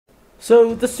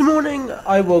So this morning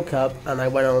I woke up and I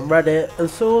went on Reddit and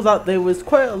saw that there was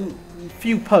quite a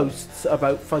few posts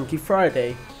about Funky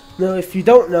Friday. Now if you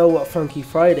don't know what Funky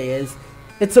Friday is,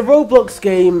 it's a Roblox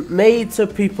game made so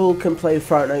people can play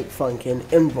Friday Night Funkin'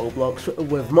 in Roblox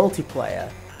with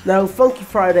multiplayer. Now Funky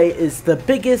Friday is the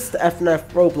biggest FNF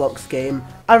Roblox game,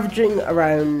 averaging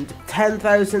around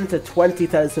 10,000 to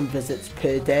 20,000 visits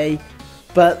per day.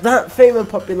 But that fame and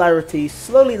popularity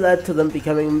slowly led to them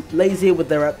becoming lazier with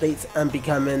their updates and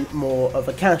becoming more of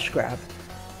a cash grab.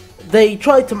 They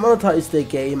tried to monetize their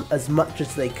game as much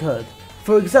as they could.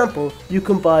 For example, you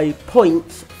can buy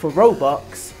points for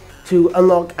Robux to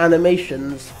unlock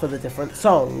animations for the different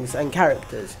songs and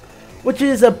characters, which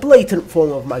is a blatant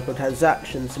form of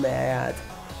microtransactions, may I add.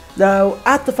 Now,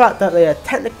 add the fact that they are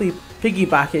technically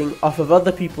piggybacking off of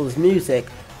other people's music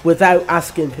without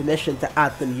asking permission to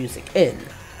add the music in,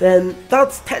 then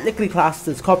that's technically classed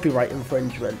as copyright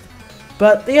infringement.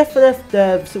 But the FNF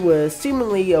devs were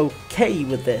seemingly okay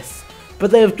with this,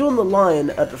 but they have drawn the line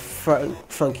at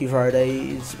Funky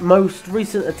Friday's most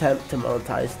recent attempt to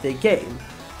monetize their game.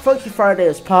 Funky Friday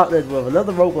has partnered with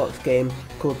another Roblox game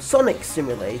called Sonic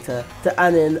Simulator to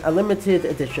add in a limited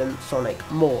edition Sonic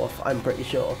Morph, I'm pretty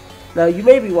sure. Now you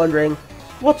may be wondering,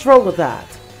 what's wrong with that?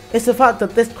 It's the fact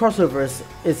that this crossover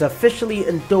is officially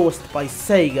endorsed by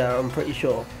Sega, I'm pretty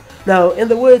sure. Now, in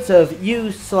the words of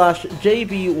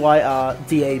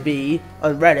u/JBYRDAB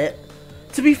on Reddit,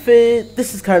 to be fair,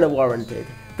 this is kind of warranted.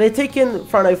 They're taking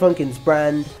Friday Night Funkin's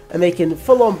brand and making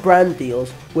full-on brand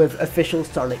deals with official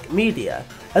Sonic media.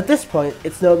 At this point,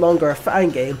 it's no longer a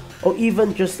fan game or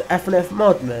even just FNF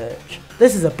mod merch.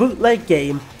 This is a bootleg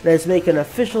game that is making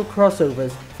official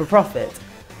crossovers for profit.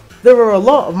 There are a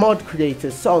lot of mod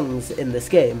creators' songs in this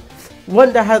game.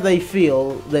 Wonder how they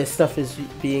feel their stuff is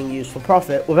being used for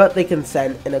profit without their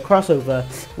consent in a crossover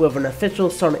with an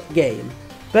official Sonic game.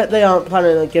 Bet they aren't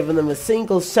planning on giving them a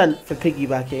single cent for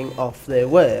piggybacking off their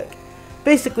work.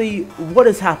 Basically, what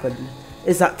has happened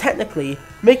is that technically,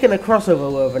 making a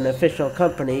crossover with an official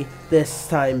company, this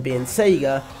time being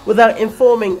Sega, without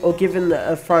informing or giving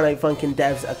the Friday Night Funkin'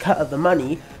 devs a cut of the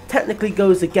money, technically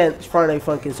goes against Friday Night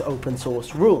Funkin's open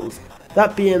source rules.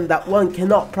 That being that one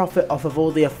cannot profit off of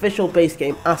all the official base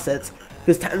game assets,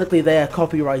 because technically they are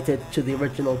copyrighted to the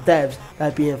original devs,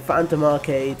 that being Phantom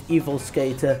Arcade, Evil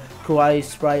Skater, Kawaii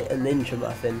Sprite and Ninja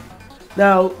Muffin.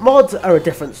 Now, mods are a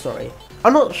different story.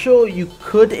 I'm not sure you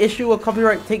could issue a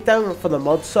copyright takedown for the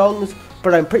mod songs,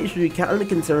 but I'm pretty sure you can,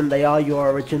 considering they are your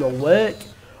original work.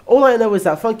 All I know is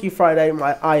that Funky Friday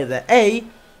might either A,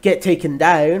 get taken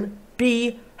down,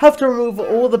 B, have to remove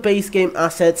all the base game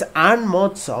assets and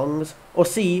mod songs, or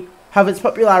C, have its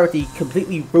popularity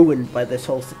completely ruined by this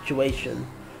whole situation.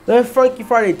 Now if Funky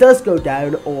Friday does go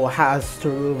down, or has to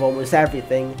remove almost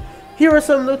everything, here are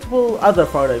some notable other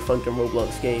Friday Night Funkin'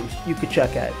 Roblox games you could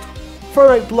check out.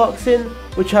 Friday Night Bloxin,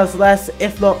 which has less,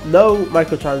 if not no,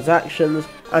 microtransactions,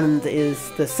 and is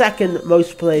the second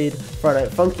most played Friday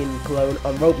Night Funkin' clone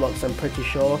on Roblox, I'm pretty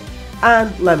sure,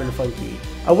 and Lemon Funky,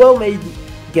 a well-made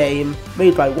game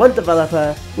made by one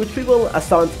developer, which people are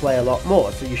starting to play a lot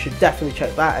more, so you should definitely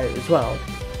check that out as well.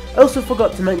 I also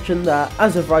forgot to mention that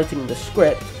as of writing the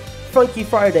script, Funky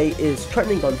Friday is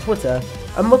trending on Twitter,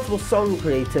 and multiple song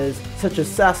creators such as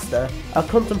Sasta are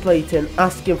contemplating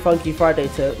asking Funky Friday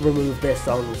to remove their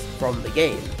songs from the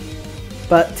game.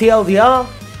 But TLDR,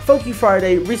 Funky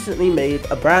Friday recently made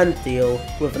a brand deal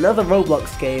with another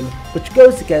Roblox game which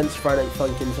goes against Friday Night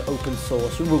Funkin's open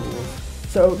source rules.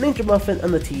 So Ninja Muffin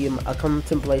and the team are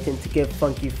contemplating to give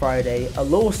Funky Friday a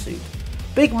lawsuit.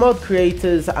 Big mod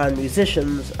creators and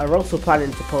musicians are also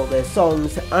planning to pull their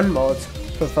songs and mods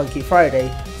from Funky Friday,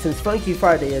 since Funky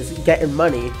Friday is getting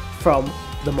money from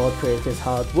the mod creators'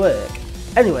 hard work.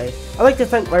 Anyway, I'd like to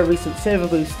thank my recent server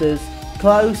boosters,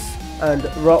 Klaus and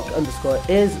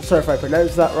Rock_is, sorry if I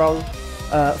pronounced that wrong,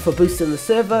 for boosting the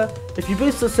server. If you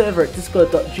boost the server at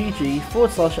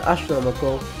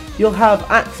discord.gg/astronomical, you'll have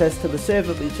access to the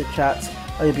server booster chats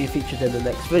and you'll be featured in the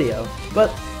next video. But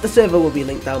the server will be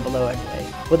linked down below anyway.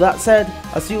 With that said,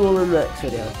 I'll see you all in the next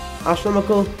video.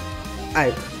 Astronomical,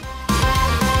 out.